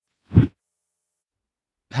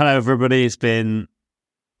Hello, everybody. It's been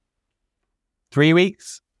 3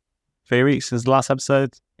 weeks. 3 weeks since the last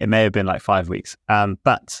episode. It may have been like 5 weeks.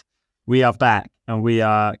 But we are back and we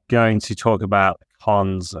are going to talk about the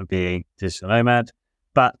cons of being digital nomad.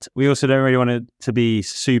 But we also don't really want it to be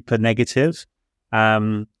super negative.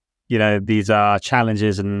 These are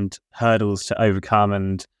challenges and hurdles to overcome.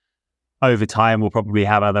 And over time, we'll probably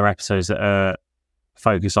have other episodes that are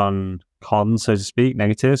focused on cons, so to speak,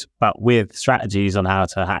 negatives, but with strategies on how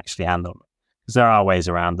to actually handle them. Because there are ways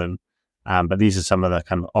around them. But these are some of the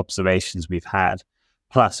kind of observations we've had.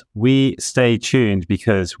 Plus, we stay tuned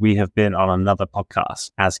because we have been on another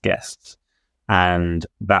podcast as guests. And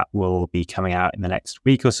that will be coming out in the next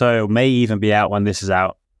week or so. It may even be out when this is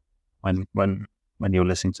out, when you're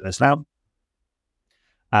listening to this now.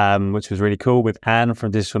 Which was really cool with Anne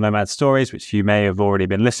from Digital Nomad Stories, which you may have already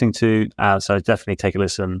been listening to. So definitely take a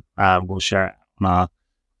listen. We'll share it on our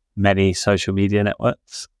many social media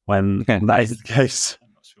networks when that is the case.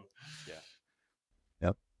 I'm not sure. Yeah.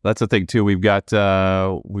 Yep. That's the thing too. We've got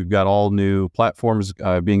all new platforms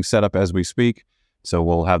being set up as we speak. So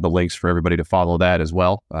we'll have the links for everybody to follow that as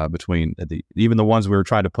well. Between even the ones we were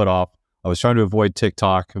trying to put off. I was trying to avoid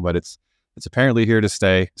TikTok, but it's apparently here to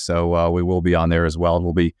stay. So we will be on there as well. And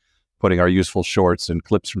we'll be putting our useful shorts and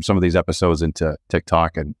clips from some of these episodes into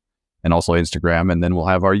TikTok and also Instagram. And then we'll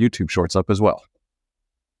have our YouTube shorts up as well.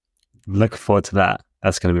 Looking forward to that.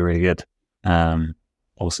 That's going to be really good.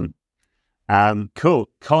 Awesome. Cool.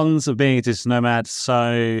 Cons of being a digital nomad.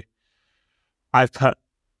 So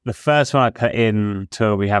the first one I put in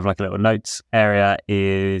till we have like a little notes area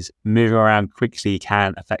is moving around quickly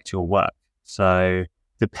can affect your work. So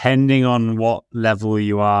depending on what level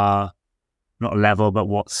you are, not level, but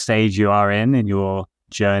what stage you are in your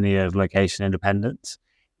journey of location independence,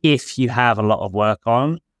 if you have a lot of work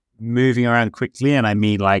on, moving around quickly, and I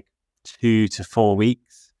mean like 2 to 4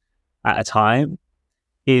 weeks at a time,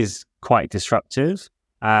 is quite disruptive.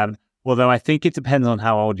 Although I think it depends on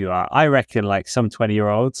how old you are. I reckon like some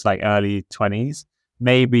 20-year-olds, like early 20s,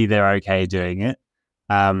 maybe they're okay doing it.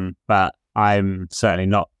 But I'm certainly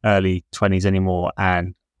not early 20s anymore.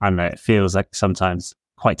 And I don't know, it feels like sometimes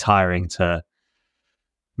quite tiring to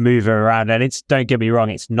move around. And don't get me wrong,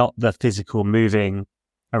 it's not the physical moving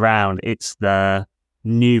around. It's the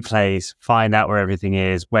new place, find out where everything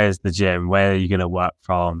is. Where's the gym? Where are you going to work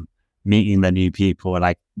from? Meeting the new people.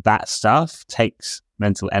 Like that stuff takes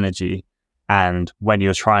mental energy. And when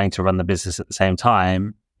you're trying to run the business at the same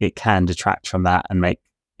time, it can detract from that and make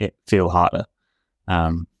it feel harder.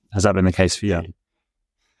 Has that been the case for you?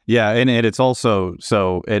 Yeah, and it's also,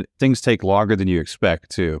 things take longer than you expect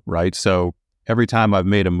too, right? So every time I've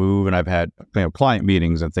made a move and I've had client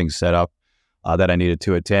meetings and things set up that I needed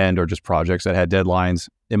to attend, or just projects that had deadlines,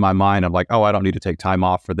 in my mind, I'm like, oh, I don't need to take time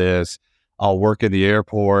off for this. I'll work in the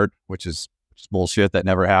airport, which is bullshit. That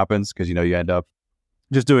never happens because, you end up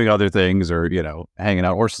just doing other things or, hanging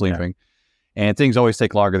out or sleeping. Yeah. And things always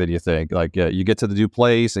take longer than you think. Like you get to the new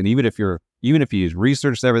place, and even if you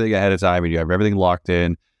researched everything ahead of time and you have everything locked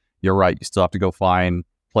in, you're right. You still have to go find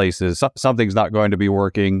places. Something's not going to be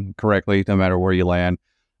working correctly no matter where you land.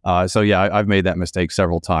 I've made that mistake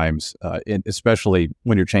several times, especially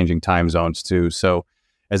when you're changing time zones too. So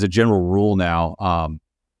as a general rule now,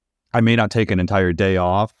 I may not take an entire day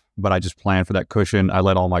off, but I just plan for that cushion. I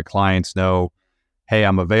let all my clients know, hey,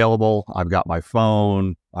 I'm available. I've got my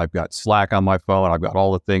phone. I've got Slack on my phone. I've got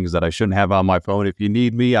all the things that I shouldn't have on my phone. If you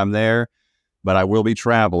need me, I'm there, but I will be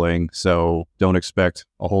traveling. So don't expect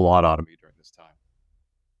a whole lot out of me during this time.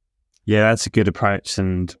 Yeah, that's a good approach,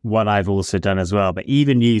 and what I've also done as well. But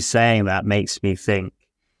even you saying that makes me think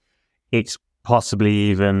it's possibly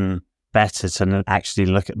even better to actually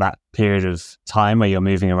look at that period of time where you're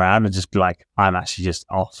moving around and just be like, I'm actually just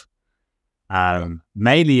off.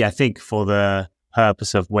 Mainly, I think for the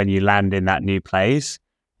purpose of when you land in that new place,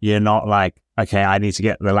 you're not like, okay, I need to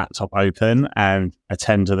get the laptop open and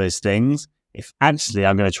attend to those things. If actually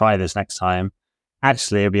I'm going to try this next time,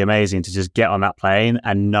 actually it'd be amazing to just get on that plane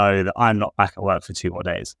and know that I'm not back at work for 2 more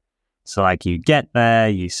days. So like you get there,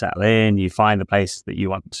 you settle in, you find the places that you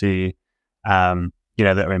want to,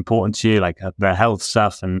 that are important to you, like the health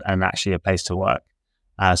stuff and actually a place to work.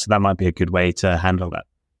 So that might be a good way to handle that.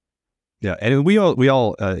 Yeah, and we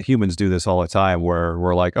all humans do this all the time, where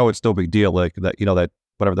we're like, oh, it's no big deal, like that, that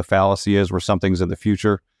whatever the fallacy is, where something's in the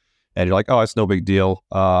future, and you're like, oh, it's no big deal.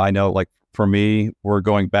 I know, like for me, we're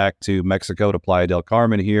going back to Mexico to Playa del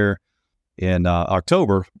Carmen here in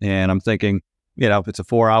October, and I'm thinking, it's a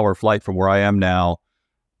 4-hour flight from where I am now.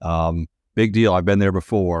 Big deal. I've been there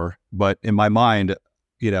before, but in my mind,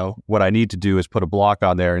 what I need to do is put a block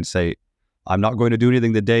on there and say, I'm not going to do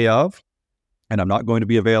anything the day of. and I'm not going to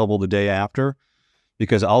be available the day after,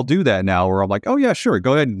 because I'll do that now where I'm like, oh yeah, sure,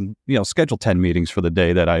 go ahead and schedule 10 meetings for the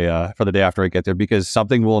day that for the day after I get there, because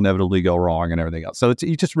something will inevitably go wrong and everything else. So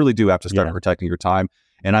you just really do have to start protecting your time,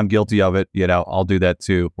 and I'm guilty of it. I'll do that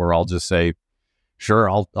too, where I'll just say, sure,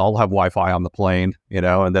 I'll have Wi-Fi on the plane,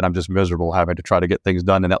 and then I'm just miserable having to try to get things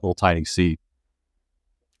done in that little tiny seat.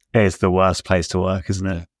 It's the worst place to work, isn't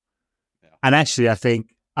it? Yeah. And actually, I think,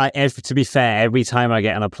 to be fair, every time I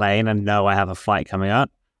get on a plane and know I have a flight coming up,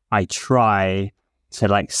 I try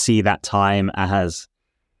to see that time as,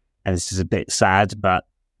 and this is a bit sad, but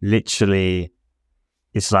literally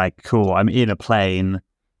it's cool, I'm in a plane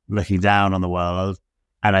looking down on the world,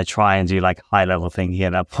 and I try and do high level thinking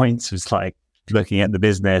at that point. So it's looking at the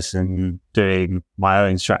business and doing my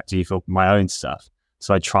own strategy for my own stuff.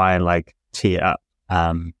 So I try and tee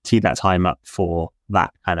that time up for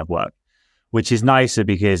that kind of work, which is nicer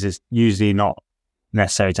because it's usually not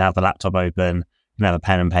necessary to have the laptop open, have a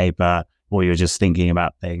pen and paper, or you're just thinking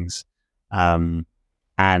about things. And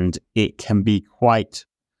it can be quite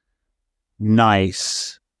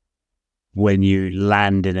nice when you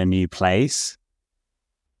land in a new place.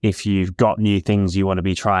 If you've got new things you want to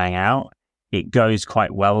be trying out, it goes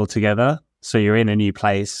quite well together. So you're in a new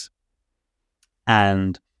place,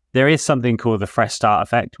 and there is something called the fresh start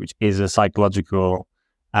effect, which is a psychological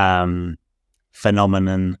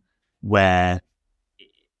phenomenon where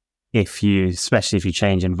especially if you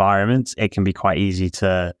change environments, it can be quite easy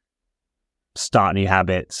to start new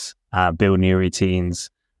habits, build new routines,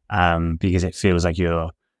 because it feels like you're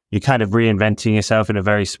kind of reinventing yourself in a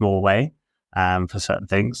very small way for certain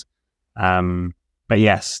things. But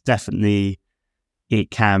yes, definitely it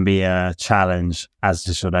can be a challenge as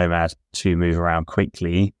digital nomad to move around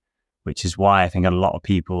quickly, which is why I think a lot of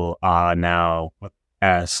people are now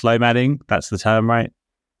slow madding. That's the term, right?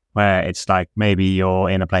 Where it's maybe you're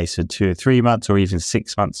in a place for 2 or 3 months, or even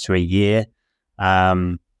 6 months to a year,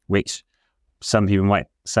 which some people might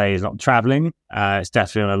say is not traveling. It's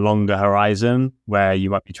definitely on a longer horizon where you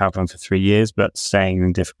might be traveling for 3 years, but staying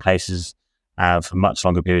in different places for much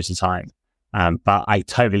longer periods of time. But I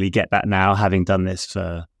totally get that now, having done this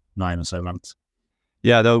for 9 or so months.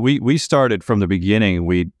 Yeah, though we started from the beginning.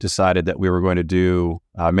 We decided that we were going to do,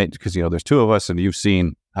 because there's 2 of us, and you've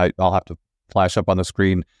seen, I'll have to flash up on the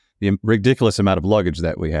screen the ridiculous amount of luggage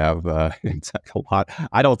that we have. It's a lot.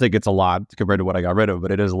 I don't think it's a lot compared to what I got rid of,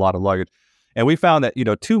 but it is a lot of luggage. And we found that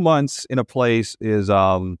 2 months in a place is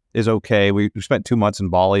okay. We spent 2 months in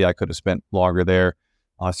Bali. I could have spent longer there.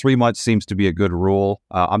 3 months seems to be a good rule.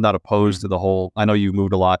 I'm not opposed to the whole. I know you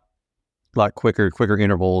moved a lot quicker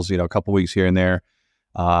intervals. A couple weeks here and there.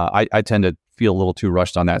 I tend to feel a little too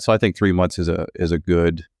rushed on that. So I think 3 months is a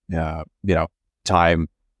good time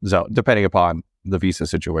zone, depending upon the visa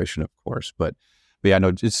situation, of course. But yeah,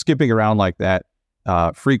 no, just skipping around like that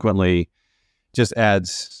frequently just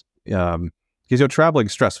adds, because traveling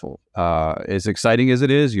is stressful. As exciting as it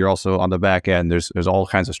is, you're also on the back end. There's all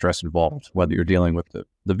kinds of stress involved, whether you're dealing with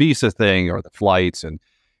the visa thing or the flights, and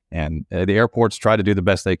the airports try to do the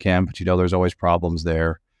best they can, but there's always problems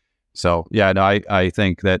there. So yeah, no, I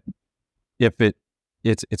think that if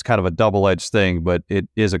it's kind of a double-edged thing, but it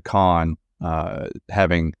is a con,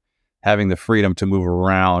 having the freedom to move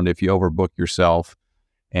around if you overbook yourself,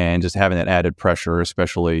 and just having that added pressure,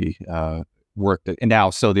 especially work. And now,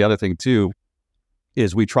 so the other thing too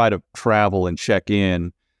is we try to travel and check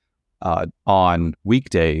in on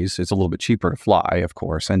weekdays. It's a little bit cheaper to fly, of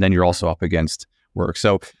course, and then you're also up against work.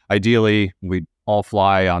 So ideally, we all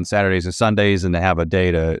fly on Saturdays and Sundays, and to have a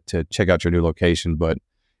day to check out your new location, but it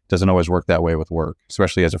doesn't always work that way with work,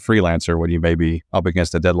 especially as a freelancer when you may be up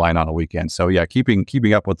against a deadline on a weekend. So yeah,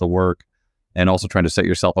 keeping up with the work and also trying to set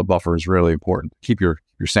yourself a buffer is really important. Keep your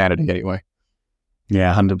sanity anyway.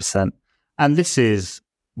 Yeah, 100%. And this is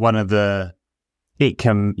one of we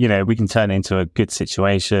can turn it into a good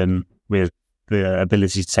situation with the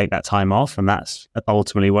ability to take that time off. And that's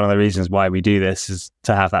ultimately one of the reasons why we do this, is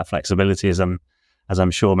to have that flexibility, as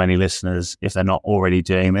I'm sure many listeners, if they're not already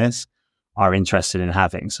doing this, are interested in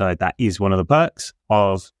having. So that is one of the perks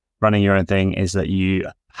of running your own thing, is that you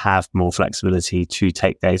have more flexibility to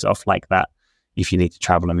take days off like that if you need to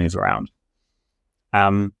travel and move around.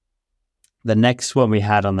 The next one we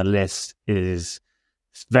had on the list is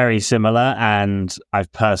very similar, and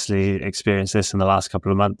I've personally experienced this in the last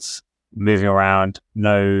couple of months, moving around.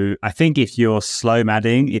 No, I think if you're slow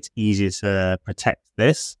madding, it's easier to protect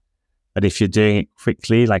this. But if you're doing it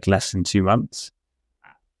quickly, like less than 2 months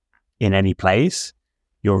in any place,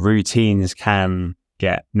 your routines can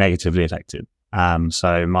get negatively affected.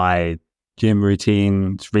 So my gym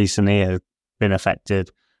routines recently have been affected.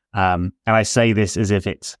 And I say this as if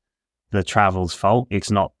it's the travel's fault.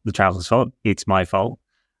 It's not the travel's fault. It's my fault.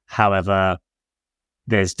 However,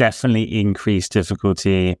 there's definitely increased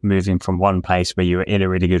difficulty moving from one place where you were in a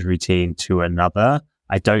really good routine to another.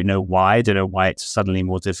 I don't know why. I don't know why it's suddenly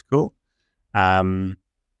more difficult.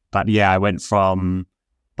 But yeah, I went from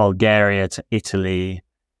Bulgaria to Italy,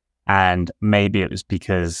 and maybe it was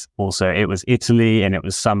because also it was Italy and it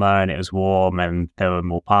was summer and it was warm and there were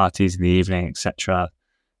more parties in the evening, etc.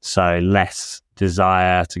 So less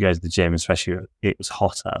desire to go to the gym, especially if it was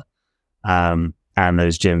hotter. And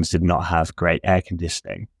those gyms did not have great air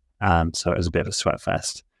conditioning. So it was a bit of a sweat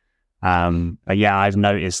fest. But yeah, I've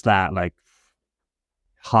noticed that like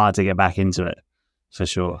hard to get back into it for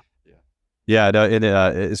sure. Yeah, no,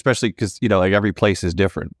 especially because, like every place is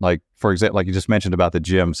different. Like, for example, like you just mentioned about the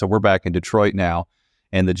gym. So we're back in Detroit now,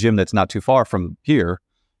 and the gym that's not too far from here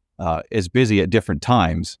is busy at different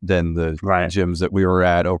times than the gyms that we were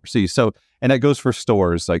at overseas. So, and that goes for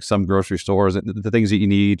stores, like some grocery stores, and the things that you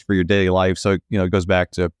need for your daily life. So, it goes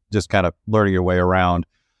back to just kind of learning your way around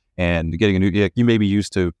and getting a new, you may be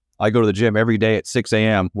used to, I go to the gym every day at 6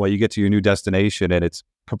 a.m. Well, you get to your new destination and it's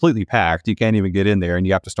completely packed. You can't even get in there and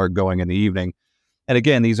you have to start going in the evening. And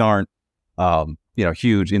again, these aren't,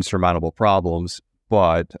 huge insurmountable problems,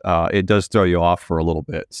 but it does throw you off for a little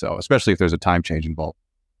bit. So especially if there's a time change involved.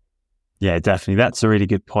 Yeah, definitely. That's a really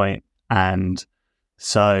good point. And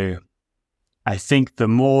so I think the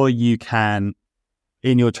more you can,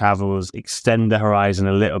 in your travels, extend the horizon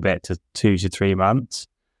a little bit to 2 to 3 months,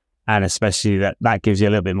 and especially that gives you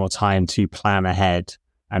a little bit more time to plan ahead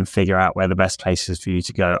and figure out where the best places for you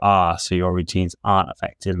to go are, so your routines aren't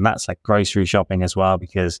affected. And that's like grocery shopping as well,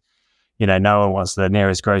 because, no one wants the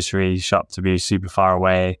nearest grocery shop to be super far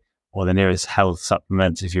away, or the nearest health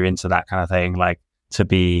supplements, if you're into that kind of thing, like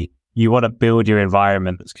you want to build your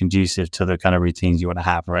environment that's conducive to the kind of routines you want to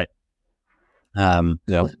have, right? So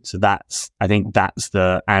I think that's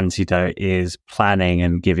the antidote, is planning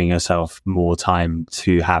and giving yourself more time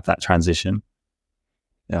to have that transition.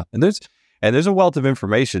 Yeah. And there's a wealth of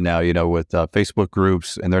information now, with Facebook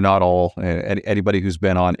groups, and they're not all, anybody who's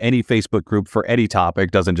been on any Facebook group for any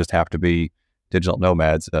topic doesn't just have to be digital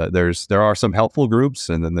nomads. There are some helpful groups,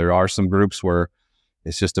 and then there are some groups where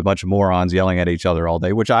it's just a bunch of morons yelling at each other all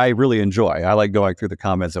day, which I really enjoy. I like going through the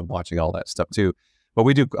comments and watching all that stuff too. But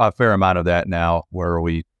we do a fair amount of that now, where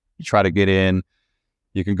we try to get in.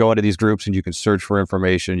 You can go into these groups and you can search for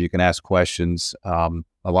information. You can ask questions. A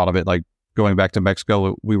lot of it, like going back to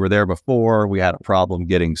Mexico, we were there before. We had a problem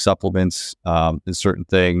getting supplements in certain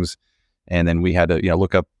things. And then we had to,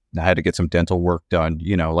 look up, I had to get some dental work done,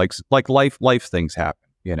 like life things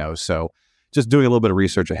happen, so just doing a little bit of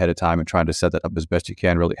research ahead of time and trying to set that up as best you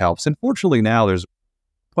can really helps. And fortunately now there's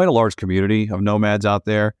quite a large community of nomads out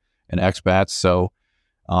there and expats. So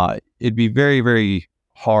it'd be very, very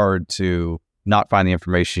hard to not find the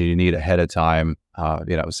information you need ahead of time,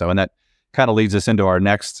 so, and that kind of leads us into our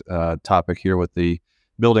next topic here with the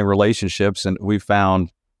building relationships. And we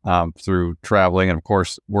found through traveling, and of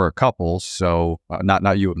course we're a couple, so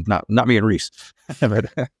not you, not me and Reese, but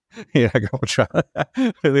we're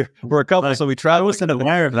a couple, so we travel. I wasn't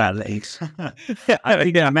aware of that, Lex. I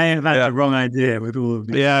think I may have had the wrong idea with all of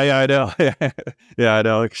this. Yeah, I know. I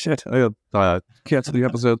know. Like, shit, I gotta cancel the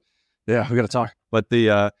episode. Yeah, we got to talk. But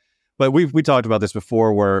but we talked about this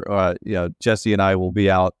before, where Jesse and I will be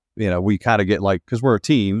out. We kind of get like, because we're a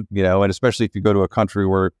team, and especially if you go to a country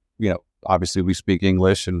where obviously we speak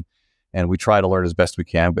English and we try to learn as best we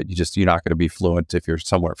can, but you're not going to be fluent if you're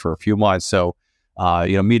somewhere for a few months. So.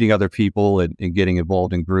 Meeting other people and getting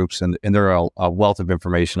involved in groups. And there are a wealth of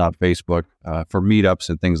information on Facebook for meetups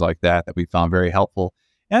and things like that we found very helpful.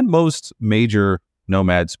 And most major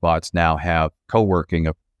nomad spots now have co-working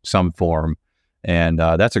of some form. And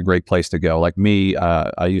that's a great place to go. Like me,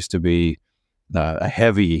 I used to be a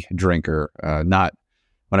heavy drinker. Not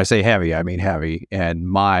when I say heavy, I mean heavy. And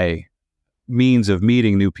my means of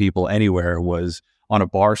meeting new people anywhere was on a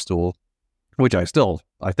bar stool, which I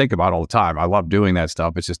think about all the time. I love doing that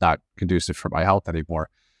stuff. It's just not conducive for my health anymore.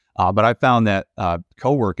 But I found that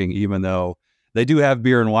co-working, even though they do have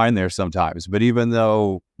beer and wine there sometimes, but even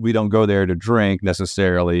though we don't go there to drink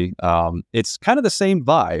necessarily, it's kind of the same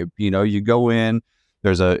vibe. You go in,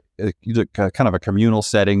 there's a kind of a communal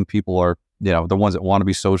setting. People are, the ones that want to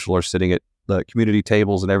be social are sitting at the community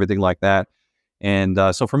tables and everything like that. And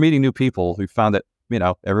so for meeting new people, we found that,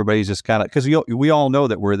 everybody's just kind of, because we all know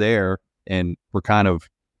that we're there, and we're kind of,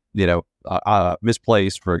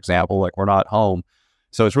 misplaced, for example, like we're not home.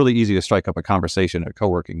 So it's really easy to strike up a conversation at a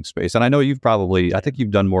co-working space. And I know I think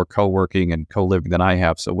you've done more co-working and co-living than I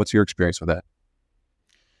have. So what's your experience with that?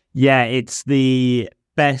 Yeah, it's the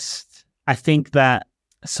best. I think that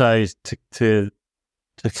So to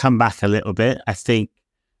come back a little bit, I think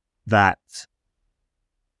that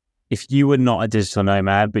if you were not a digital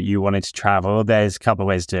nomad, but you wanted to travel, there's a couple of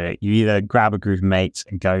ways to do it. You either grab a group of mates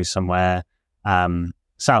and go somewhere,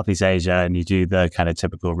 Southeast Asia, and you do the kind of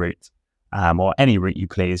typical route, or any route you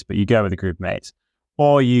please, but you go with a group of mates.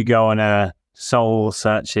 Or you go on a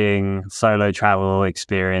soul-searching solo travel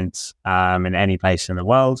experience in any place in the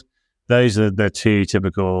world. Those are the two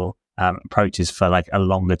typical approaches for like a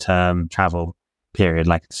longer-term travel period,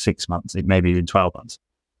 like 6 months, maybe even 12 months.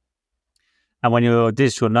 And when you're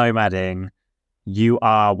digital nomading, you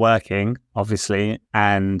are working, obviously,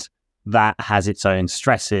 and that has its own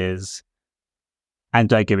stresses. And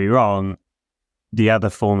don't get me wrong, the other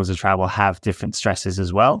forms of travel have different stresses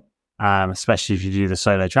as well, especially if you do the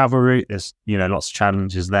solo travel route. There's, lots of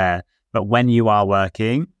challenges there. But when you are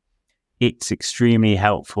working, it's extremely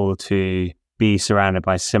helpful to be surrounded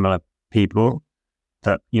by similar people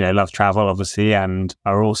that, love travel, obviously, and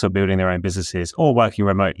are also building their own businesses or working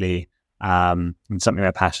remotely in something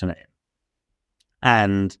they're passionate in.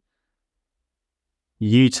 And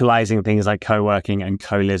utilizing things like co-working and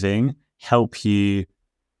co-living help you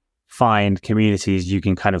find communities you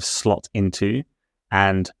can kind of slot into.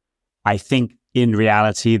 And I think in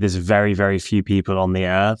reality, there's very, very few people on the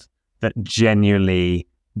earth that genuinely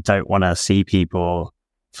don't want to see people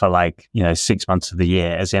for 6 months of the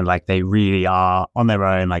year, as in like they really are on their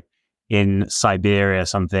own, like in Siberia or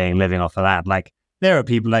something, living off the land. Like there are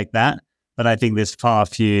people like that, but I think there's far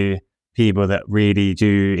few people that really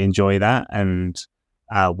do enjoy that and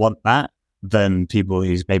want that than people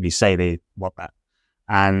who maybe say they want that.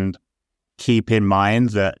 And keep in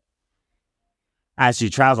mind that as you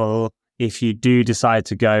travel, if you do decide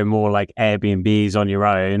to go more like Airbnbs on your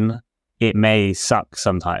own, it may suck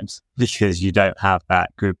sometimes because you don't have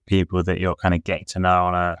that group of people that you're kind of getting to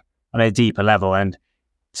know on a deeper level. And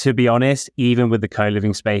to be honest, even with the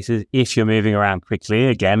co-living spaces, if you're moving around quickly,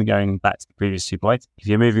 again, going back to the previous 2 points, if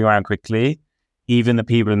you're moving around quickly, even the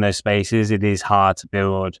people in those spaces, it is hard to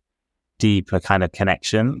build deeper kind of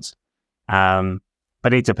connections.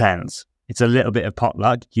 But it depends. It's a little bit of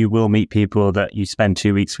potluck. You will meet people that you spend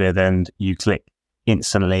 2 weeks with and you click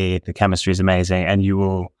instantly. The chemistry is amazing and you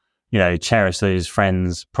will, cherish those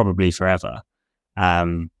friends probably forever.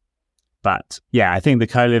 But yeah, I think the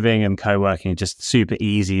co-living and co-working are just super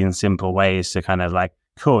easy and simple ways to kind of like,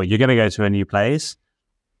 cool, you're going to go to a new place.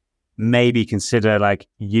 Maybe consider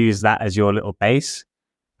use that as your little base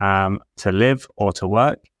to live or to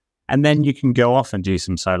work. And then you can go off and do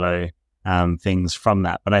some solo things from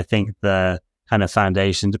that. But I think the kind of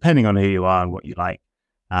foundation, depending on who you are and what you like,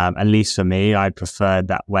 at least for me, I preferred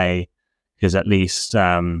that way because at least,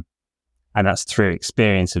 and that's through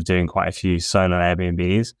experience of doing quite a few solo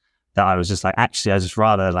Airbnbs, that I was just like, actually, I just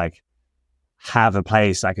rather have a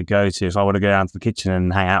place I could go to. If I want to go down to the kitchen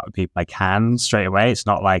and hang out with people, I can straight away. It's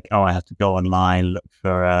not like, I have to go online, look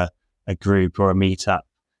for a group or a meetup.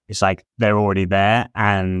 It's like they're already there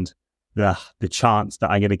and the chance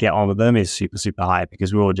that I'm going to get on with them is super, super high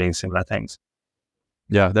because we're all doing similar things.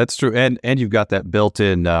 Yeah, that's true. And you've got that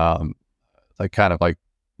built-in,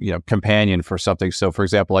 companion for something. So for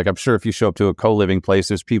example, I'm sure if you show up to a co-living place,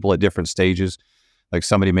 there's people at different stages. Like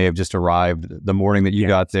somebody may have just arrived the morning that you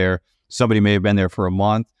got there. Somebody may have been there for a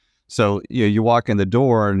month. So you walk in the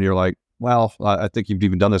door and you're like, well, I think you've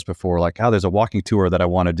even done this before. Like, there's a walking tour that I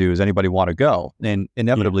want to do. Does anybody want to go? And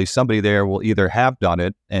inevitably somebody there will either have done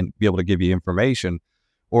it and be able to give you information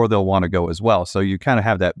or they'll want to go as well. So you kind of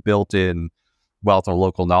have that built-in wealth of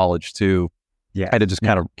local knowledge too. Yeah. And it just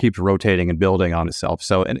kind of keeps rotating and building on itself.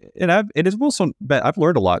 So, and it is also, I've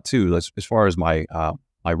learned a lot too, as far as my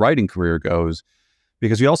writing career goes,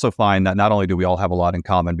 because we also find that not only do we all have a lot in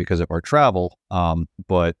common because of our travel,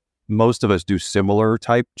 but most of us do similar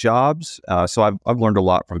type jobs. So I've learned a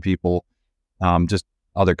lot from people, just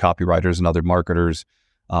other copywriters and other marketers,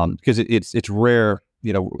 because it's rare,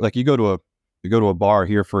 like you go to a bar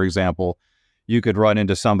here, for example, you could run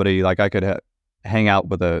into somebody, like I could hang out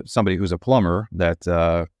with somebody who's a plumber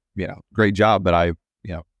that, great job, but I,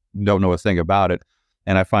 don't know a thing about it.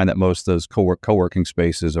 And I find that most of those co-working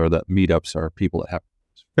spaces or the meetups are people that have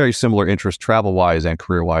very similar interests travel-wise and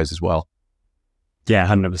career-wise as well. Yeah,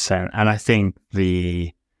 100%. And I think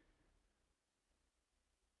the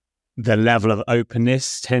level of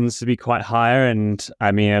openness tends to be quite higher. And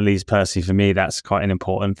I mean, at least personally for me, that's quite an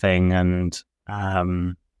important thing. And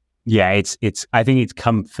it's I think it's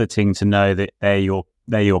comforting to know that they're your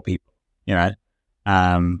people,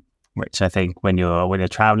 which I think when you're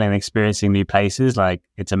traveling and experiencing new places, like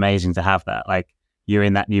it's amazing to have that. Like you're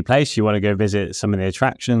in that new place, you want to go visit some of the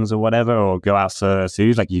attractions or whatever, or go out for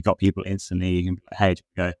food, like you've got people instantly, you can be like, hey,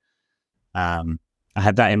 go. I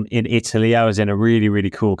had that in Italy. I was in a really, really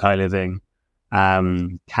cool co-living,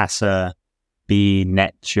 Casa B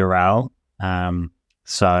Natural.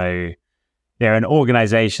 So they're an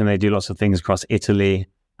organization. They do lots of things across Italy.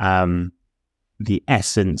 The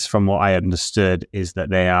essence, from what I understood, is that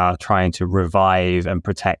they are trying to revive and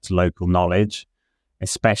protect local knowledge,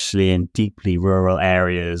 especially in deeply rural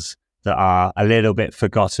areas that are a little bit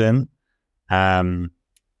forgotten from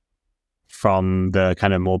the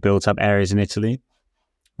kind of more built-up areas in Italy,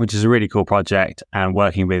 which is a really cool project, and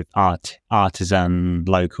working with artisan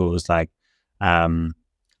locals like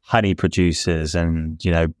honey producers and,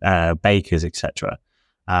 bakers, etc.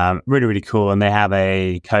 Really, really cool. And they have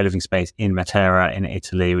a co-living space in Matera in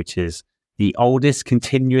Italy, which is the oldest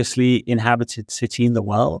continuously inhabited city in the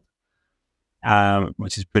world,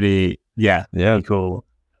 which is pretty cool,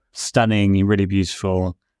 stunning, really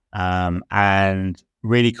beautiful, and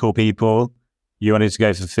really cool people. You wanted to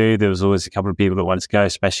go for food. There was always a couple of people that wanted to go,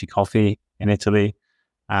 especially coffee in Italy.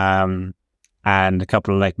 And a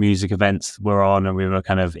couple of like music events were on, and we were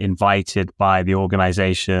kind of invited by the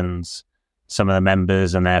organizations, some of the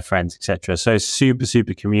members and their friends, etc. So super,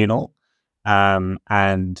 super communal.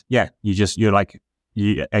 And yeah, you're like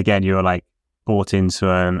bought into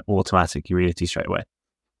an automatic community straight away.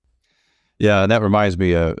 Yeah, and that reminds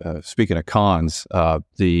me of speaking of cons, and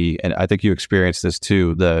I think you experienced this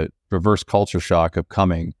too, the reverse culture shock of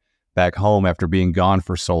coming back home after being gone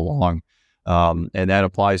for so long. And that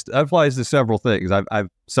applies to several things.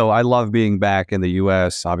 So I love being back in the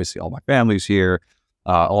US. Obviously all my family's here,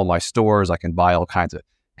 all my stores, I can buy all kinds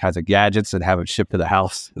of gadgets and have it shipped to the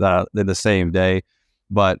house in the same day.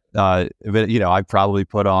 But I've probably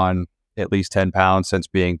put on at least 10 pounds since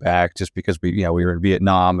being back, just because we were in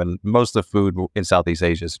Vietnam, and most of the food in Southeast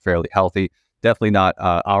Asia is fairly healthy. Definitely not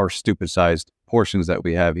our stupid sized portions that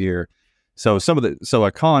we have here. So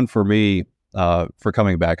a con for me for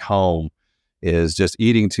coming back home is just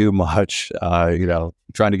eating too much,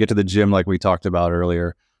 trying to get to the gym like we talked about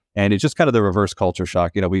earlier. And it's just kind of the reverse culture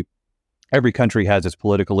shock. Every country has its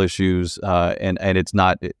political issues, and it's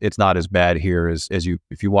not as bad here as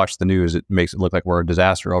if you watch the news, it makes it look like we're a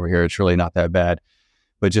disaster over here. It's really not that bad.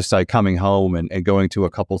 But just like coming home and going to a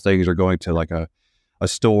couple things, or going to like a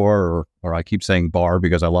store, or I keep saying bar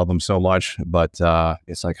because I love them so much, but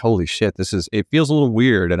it's like, holy shit, it feels a little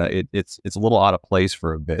weird, and it's a little out of place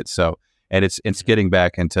for a bit. So, and it's getting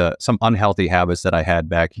back into some unhealthy habits that I had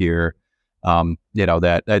back here.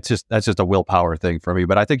 That's just a willpower thing for me.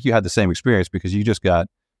 But I think you had the same experience because you just got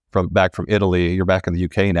back from Italy. You're back in the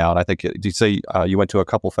UK now, and I think, did you say you went to a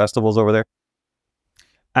couple festivals over there?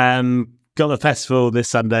 Got the festival this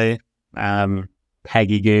Sunday.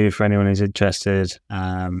 Peggy Goo for anyone who's interested.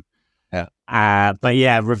 But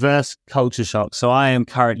yeah, reverse culture shock. So I am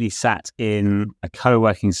currently sat in a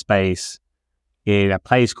co-working space in a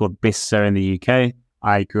place called Bicester in the UK.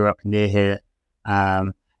 I grew up near here.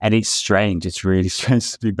 And it's strange. It's really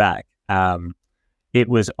strange to be back. It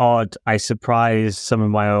was odd. I surprised some of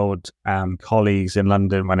my old colleagues in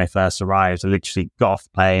London when I first arrived. I literally got off the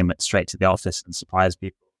plane, went straight to the office and surprised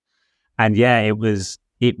people. And yeah, it was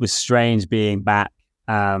strange being back.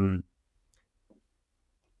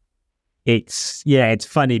 It's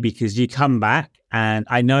funny because you come back, and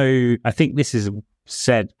I think this is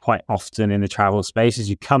said quite often in the travel space, is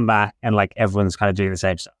you come back and like everyone's kind of doing the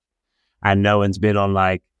same stuff, and no one's been on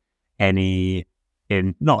like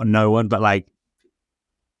not no one, but like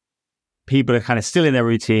people are kind of still in their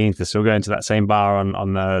routines. They're still going to that same bar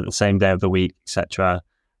on the same day of the week, etc.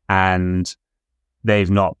 And they've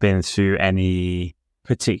not been through any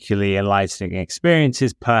particularly enlightening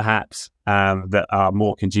experiences, perhaps, that are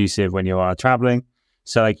more conducive when you are traveling.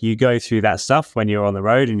 So like you go through that stuff when you're on the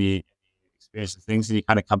road and you experience the things, and you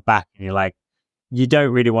kind of come back and you're like, you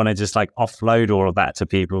don't really want to just like offload all of that to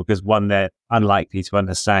people, because one, they're unlikely to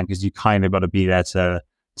understand, because you kind of got to be there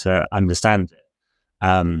to understand it.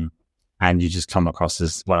 And you just come across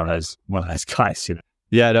as one of those guys,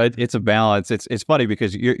 Yeah, no, it's a balance. It's funny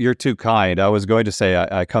because you're too kind. I was going to say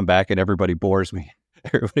I come back and everybody bores me.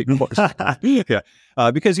 Everybody bores me.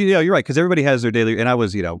 Yeah, because you're right, because everybody has their daily. And I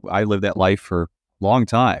lived that life for long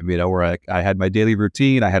time, where I had my daily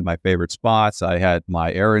routine, I had my favorite spots, I had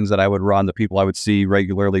my errands that I would run, the people I would see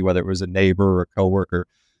regularly, whether it was a neighbor or a coworker.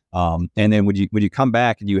 And then when you come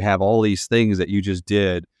back and you have all these things that you just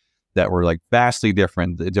did that were like vastly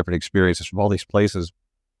different experiences from all these places,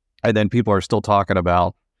 and then people are still talking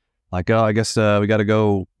about like, oh, I guess we got to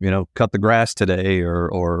go, cut the grass today,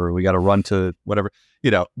 or we got to run to whatever,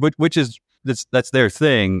 which is that's their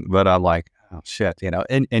thing. But I'm like, oh shit,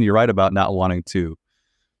 and you're right about not wanting to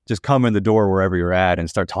just come in the door wherever you're at and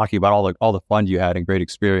start talking about all the fun you had and great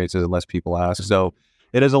experiences unless people ask. So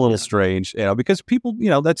it is a little strange, because people,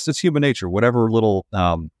 that's human nature. Whatever little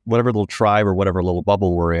tribe or whatever little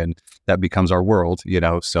bubble we're in, that becomes our world,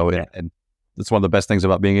 So and that's one of the best things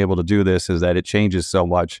about being able to do this is that it changes so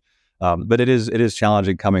much. But it is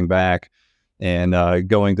challenging coming back and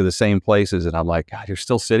going to the same places. And I'm like, God, you're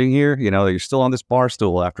still sitting here, you're still on this bar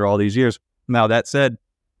stool after all these years. Now that said,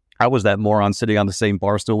 I was that moron sitting on the same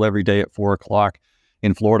bar stool every day at 4:00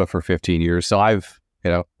 in Florida for 15 years. So I've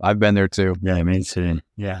been there too. Yeah, me too.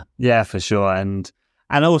 Yeah, for sure. And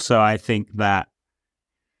also I think that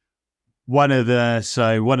one of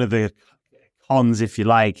the cons, if you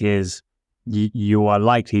like, is you are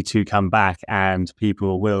likely to come back and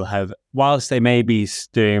people will have, whilst they may be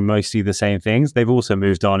doing mostly the same things, they've also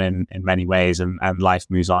moved on in many ways, and life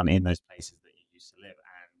moves on in those places that you used to live.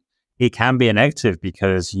 And it can be a negative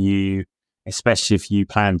because especially if you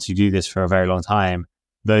plan to do this for a very long time,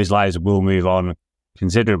 those lives will move on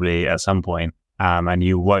considerably at some point, and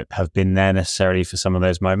you won't have been there necessarily for some of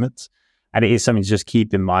those moments. And it is something to just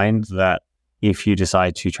keep in mind that if you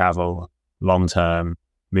decide to travel long term,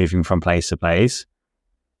 moving from place to place,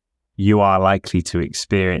 you are likely to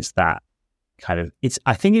experience that kind of,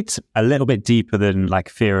 I think it's a little bit deeper than like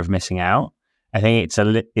fear of missing out. I think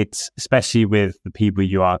it's especially with the people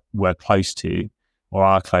were close to or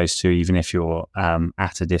are close to, even if you're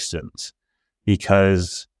at a distance,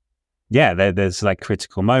 because there's like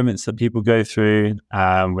critical moments that people go through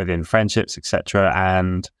within friendships, etc.,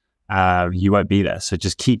 and you won't be there. So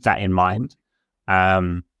just keep that in mind.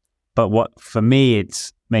 But what for me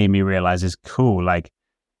it's made me realize is cool. Like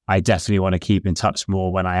I definitely want to keep in touch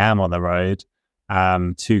more when I am on the road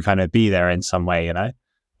to kind of be there in some way,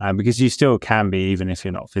 because you still can be even if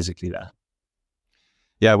you're not physically there.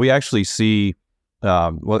 Yeah, we actually see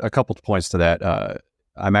a couple of points to that.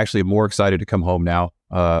 I'm actually more excited to come home now,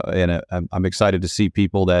 and I'm excited to see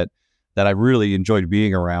people that I really enjoyed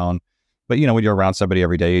being around. But when you're around somebody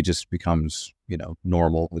every day, it just becomes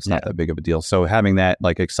normal. It's not that big of a deal. So having that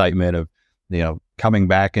like excitement of coming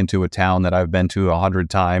back into a town that I've been to 100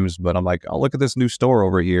 times, but I'm like, oh, look at this new store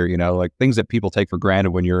over here. Like things that people take for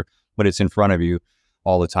granted when it's in front of you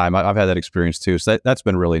all the time. I've had that experience too. So that's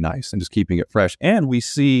been really nice, and just keeping it fresh. And we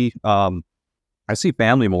see, I see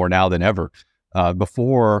family more now than ever.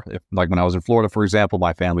 Before, like when I was in Florida, for example,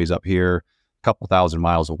 my family's up here, a couple thousand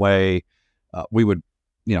miles away. We would,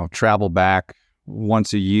 travel back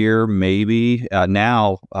once a year, maybe.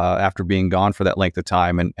 Now, after being gone for that length of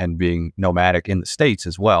time and being nomadic in the States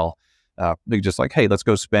as well, they're just like, hey, let's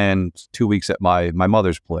go spend 2 weeks at my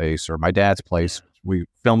mother's place or my dad's place. We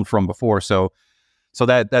filmed from before. So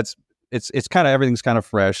that's it's kind of, everything's kind of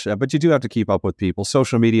fresh, but you do have to keep up with people.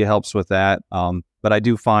 Social media helps with that. But I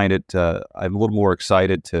do find it, I'm a little more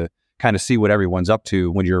excited to kind of see what everyone's up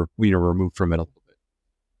to when you're removed from it a little bit.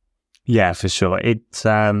 Yeah, for sure.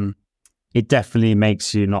 It definitely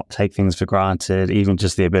makes you not take things for granted, even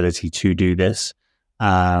just the ability to do this.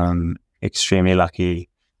 Extremely lucky.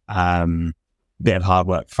 Bit of hard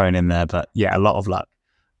work thrown in there, but yeah, a lot of luck.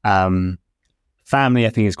 Family, I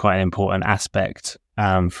think, is quite an important aspect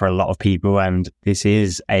for a lot of people, and this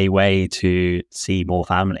is a way to see more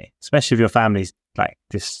family, especially if your family's like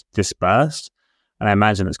dispersed. And I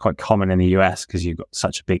imagine it's quite common in the US because you've got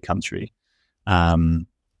such a big country.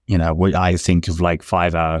 I think of like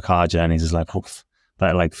 5-hour car journeys as like, oof.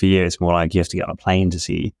 But like for you, it's more like you have to get on a plane to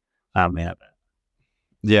see family.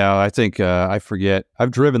 Yeah, I think I forget.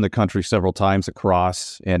 I've driven the country several times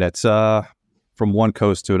across, and it's from one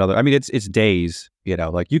coast to another. I mean, it's days.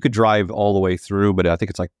 Like you could drive all the way through, but I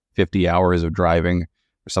think it's like 50 hours of driving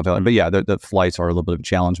or something like that. But yeah, the flights are a little bit of a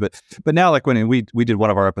challenge. But now, like when we did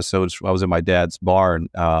one of our episodes, I was in my dad's barn,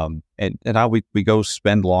 and how we go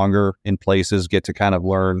spend longer in places, get to kind of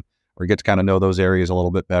learn or get to kind of know those areas a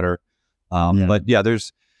little bit better. But yeah,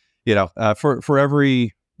 there's, for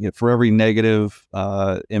every negative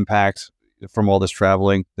impact from all this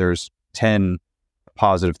traveling, there's 10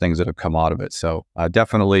 positive things that have come out of it. So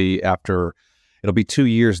definitely it'll be 2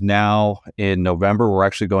 years now in November. We're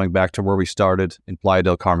actually going back to where we started in Playa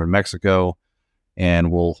del Carmen, Mexico, and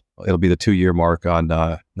it'll be the 2-year mark on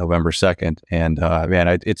November 2nd. And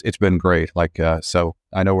man, it's been great. Like so,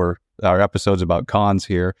 I know our episode's about cons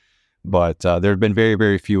here, but there have been very,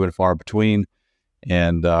 very few and far between.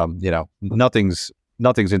 And nothing's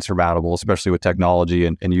insurmountable, especially with technology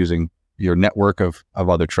and using your network of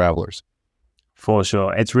other travelers. For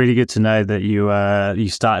sure. It's really good to know that you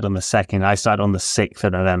started on the 2nd. I started on the 6th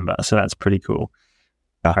of November. So that's pretty cool.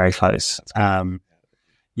 Very close.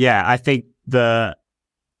 I think the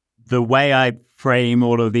the way I frame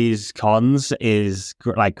all of these cons is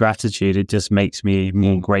like gratitude. It just makes me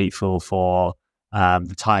more grateful for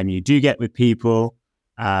the time you do get with people,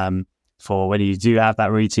 for when you do have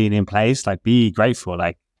that routine in place. Like, be grateful,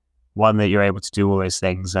 like, one, that you're able to do all those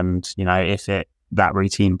things, and if that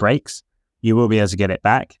routine breaks, you will be able to get it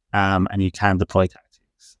back, and you can deploy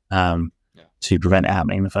tactics to prevent it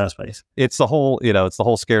happening in the first place. It's the whole, it's the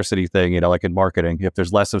whole scarcity thing, like in marketing. If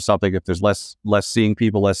there's less of something, if there's less seeing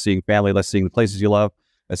people, less seeing family, less seeing the places you love,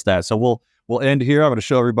 it's that. So we'll end here. I'm going to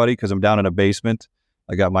show everybody, because I'm down in a basement.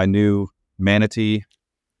 I got my new manatee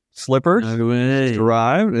slippers. No way.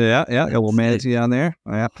 Arrived. Yeah. Got a little manatee on there.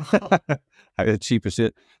 Yeah. The cheapest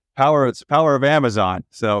shit. It's power of Amazon.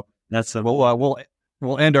 So that's we'll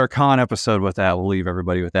end our con episode with that. We'll leave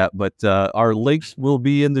everybody with that. But our links will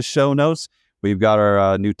be in the show notes. We've got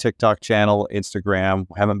our new TikTok channel, Instagram.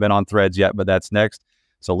 We haven't been on Threads yet, but that's next.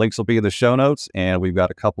 So links will be in the show notes, and we've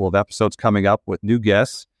got a couple of episodes coming up with new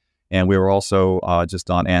guests. And we were also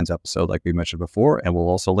just on Anne's episode, like we mentioned before, and we'll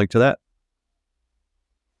also link to that.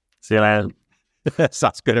 See you later.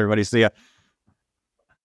 Sounds good, everybody. See ya.